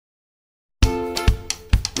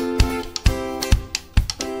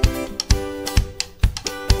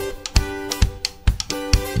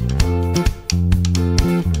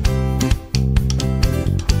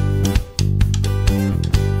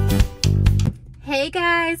Hey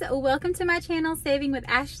guys, welcome to my channel Saving with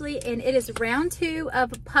Ashley, and it is round 2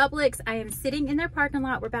 of Publix. I am sitting in their parking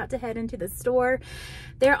lot. We're about to head into the store.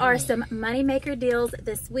 There are some moneymaker deals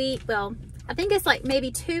this week. Well, I think it's like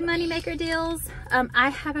maybe 2 moneymaker deals. I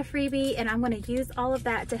have a freebie and I'm going to use all of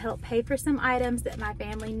that to help pay for some items that my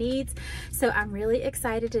family needs. So I'm really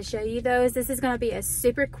excited to show you those. This is going to be a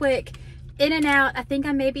super quick in and out. I think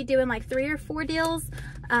I may be doing like 3 or 4 deals.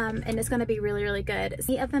 And it's going to be really good.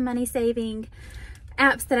 Any of the money saving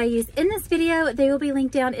apps that I use in this video, they will be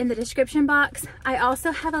linked down in the description box. I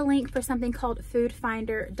also have a link for something called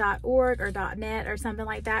foodfinder.org or .net or something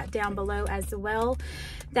like that down below as well.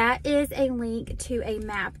 That is a link to a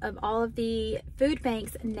map of all of the food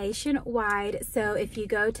banks nationwide. So if you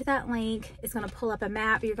go to that link, it's going to pull up a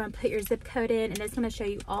map. You're going to put your zip code in and it's going to show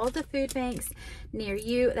you all the food banks near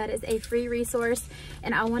you. That is a free resource,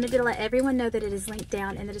 and I wanted to let everyone know that it is linked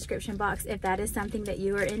down in the description box if that is something that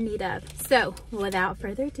you are in need of. So without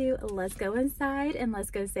further ado, let's go inside and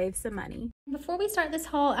let's go save some money. Before we start this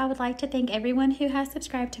haul, I would like to thank everyone who has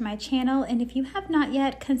subscribed to my channel, and if you have not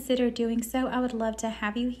yet, consider doing so. I would love to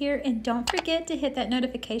have you here, and don't forget to hit that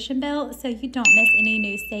notification bell so you don't miss any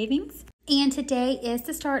new savings. And today is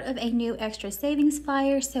the start of a new extra savings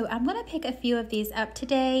flyer, so I'm going to pick a few of these up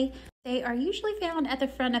today. They are usually found at the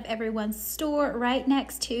front of everyone's store right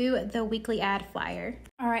next to the weekly ad flyer.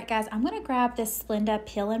 All right, guys, I'm going to grab this Splenda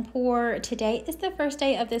Peel and Pour. Today is the first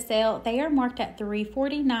day of the sale. They are marked at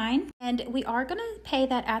 $3.49, and we are going to pay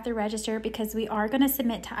that at the register because we are going to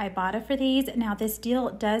submit to Ibotta for these. Now, this deal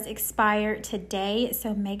does expire today,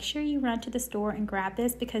 so make sure you run to the store and grab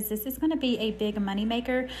this because this is going to be a big money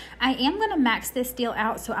maker. I am going to max this deal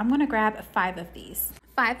out, so I'm going to grab 5 of these.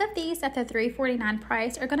 5 of these at the $3.49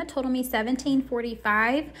 price are going to total me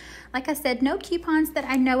 $17.45. Like I said, no coupons that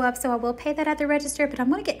I know of, so I will pay that at the register, but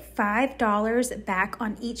I'm going to get $5 back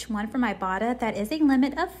on each one from Ibotta. That is a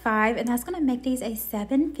limit of 5, and that's going to make these a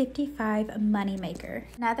 $7.55 money maker.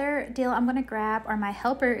 Another deal I'm going to grab, or my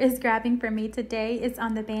helper is grabbing for me today, is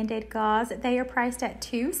on the Band-Aid gauze. They are priced at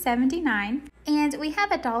 $2.79. And we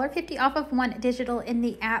have $1.50 off of one digital in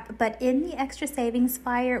the app, but in the extra savings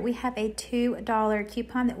flyer, we have a $2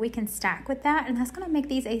 coupon that we can stack with that, and that's going to make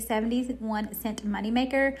these a 71-cent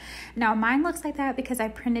moneymaker. Now, mine looks like that because I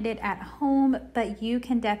printed it at home, but you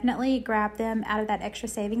can definitely grab them out of that extra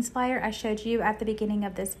savings flyer I showed you at the beginning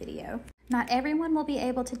of this video. Not everyone will be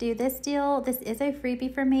able to do this deal. This is a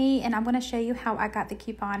freebie for me, and I'm going to show you how I got the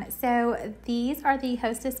coupon. So these are the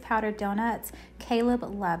Hostess powdered donuts. Caleb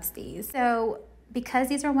loves these. So because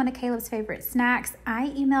these are one of Caleb's favorite snacks, I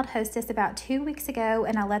emailed Hostess about 2 weeks ago,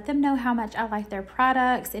 and I let them know how much I like their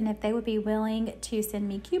products and if they would be willing to send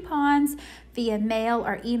me coupons via mail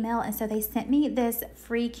or email. And so they sent me this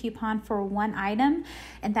free coupon for 1 item,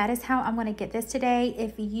 and that is how I'm going to get this today.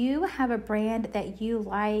 If you have a brand that you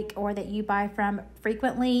like or that you buy from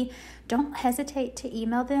frequently, don't hesitate to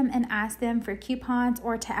email them and ask them for coupons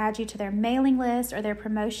or to add you to their mailing list or their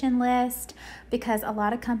promotion list, because a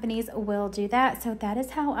lot of companies will do that. So that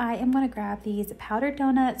is how I am going to grab these powdered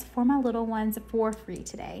donuts for my little ones for free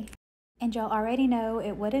today. And y'all already know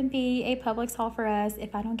it wouldn't be a Publix haul for us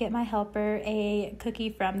if I don't get my helper a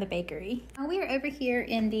cookie from the bakery. Now we are over here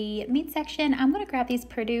in the meat section. I'm going to grab these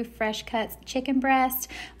Perdue Fresh Cuts chicken breast.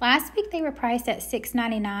 Last week they were priced at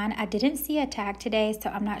 $6.99. I didn't see a tag today,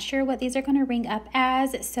 so I'm not sure what these are going to ring up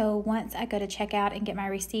as. So once I go to checkout and get my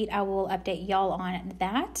receipt, I will update y'all on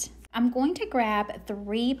that. I'm going to grab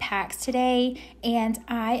 3 packs today, and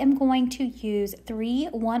I am going to use 3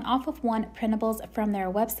 one-off-of-one printables from their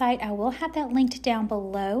website. I will have that linked down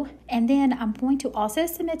below, and then I'm going to also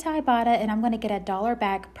submit to Ibotta, and I'm going to get $1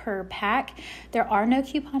 back per pack. There are no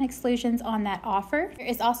coupon exclusions on that offer. There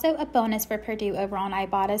is also a bonus for Perdue over on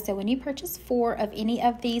Ibotta, so when you purchase 4 of any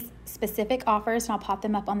of these specific offers, and I'll pop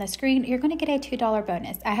them up on the screen, you're going to get a $2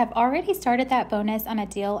 bonus. I have already started that bonus on a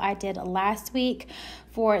deal I did last week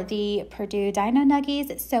for the Perdue Dino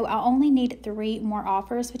Nuggies, so I'll only need 3 more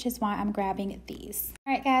offers, which is why I'm grabbing these.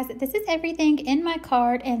 All right, guys, this is everything in my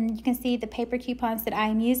cart, and you can see the paper coupons that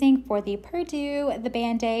I'm using for the Perdue, the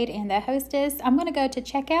Band-Aid, and the Hostess. I'm going to go to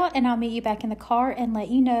checkout, and I'll meet you back in the car and let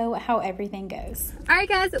you know how everything goes. All right,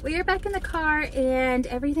 guys, we are back in the car, and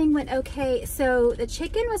everything went okay. So the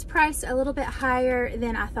chicken was priced a little bit higher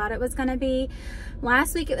than I thought it was going to be.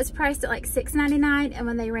 Last week it was priced at like $6.99, and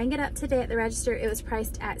when they rang it up today at the register, it was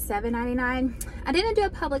priced at $7.99. I didn't do a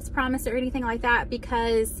Publix promise or anything like that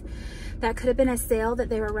because that could have been a sale that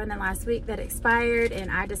they were running last week that expired,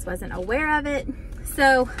 and I just wasn't aware of it.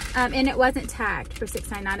 So, and it wasn't tagged for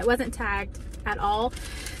 $6.99. It wasn't tagged at all.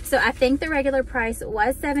 So I think the regular price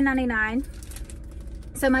was $7.99.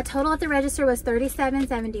 So my total at the register was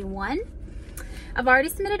 $37.71. I've already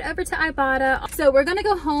submitted over to Ibotta. So we're gonna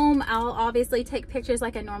go home. I'll obviously take pictures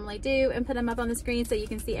like I normally do and put them up on the screen so you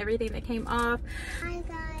can see everything that came off. Hi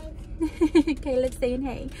guys. Caleb's saying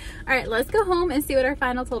hey. All right, let's go home and see what our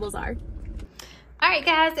final totals are. All right,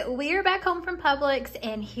 guys, we are back home from Publix,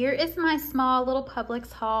 and here is my small little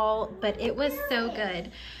Publix haul, but it was so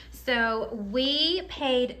good. So we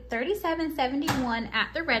paid $37.71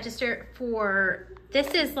 at the register for,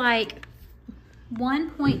 this is like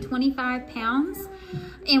 1.25 pounds,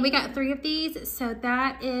 and we got 3 of these, so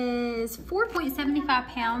that is 4.75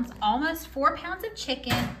 pounds, almost 4 pounds of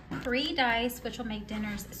chicken, pre-diced, which will make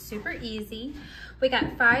dinners super easy. We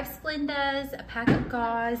got 5 Splendas, a pack of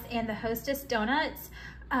gauze, and the Hostess donuts.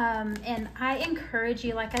 And I encourage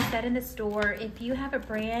you, like I said in the store, if you have a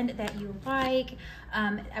brand that you like,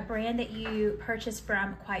 a brand that you purchase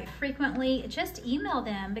from quite frequently, just email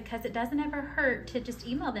them, because it doesn't ever hurt to just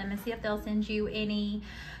email them and see if they'll send you any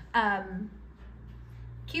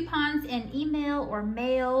coupons in email or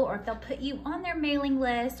mail, or if they'll put you on their mailing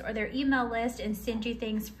list or their email list and send you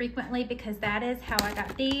things frequently, because that is how I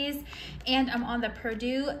got these. And I'm on the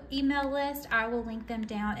Purdue email list. I will link them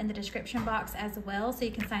down in the description box as well, so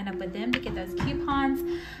you can sign up with them to get those coupons.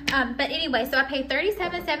 But anyway, so I paid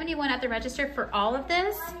 $37.71 at the register for all of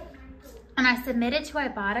this. And I submitted to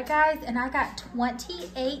Ibotta, guys, and I got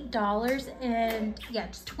 $28 and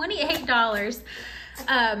just $28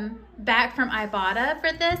 back from Ibotta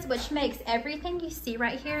for this, which makes everything you see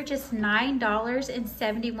right here just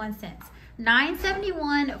 $9.71.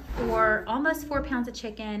 $9.71 for almost 4 pounds of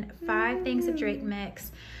chicken, 5 things of drink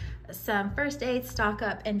mix, some first aid, stock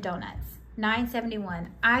up, and donuts. $9.71.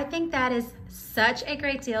 I think that is such a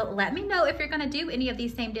great deal. Let me know if you're going to do any of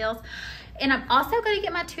these same deals. And I'm also going to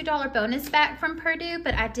get my $2 bonus back from Purdue,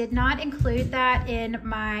 but I did not include that in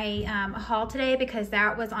my haul today because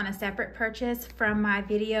that was on a separate purchase from my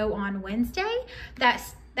video on Wednesday. That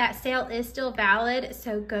sale is still valid,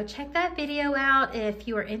 so go check that video out if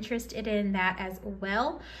you are interested in that as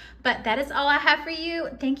well. But that is all I have for you.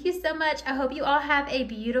 Thank you so much. I hope you all have a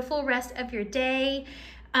beautiful rest of your day.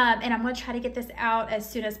 And I'm going to try to get this out as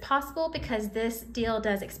soon as possible because this deal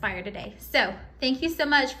does expire today. So thank you so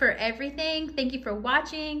much for everything. Thank you for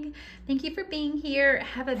watching. Thank you for being here.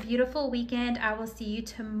 Have a beautiful weekend. I will see you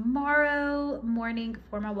tomorrow morning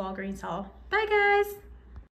for my Walgreens haul. Bye, guys.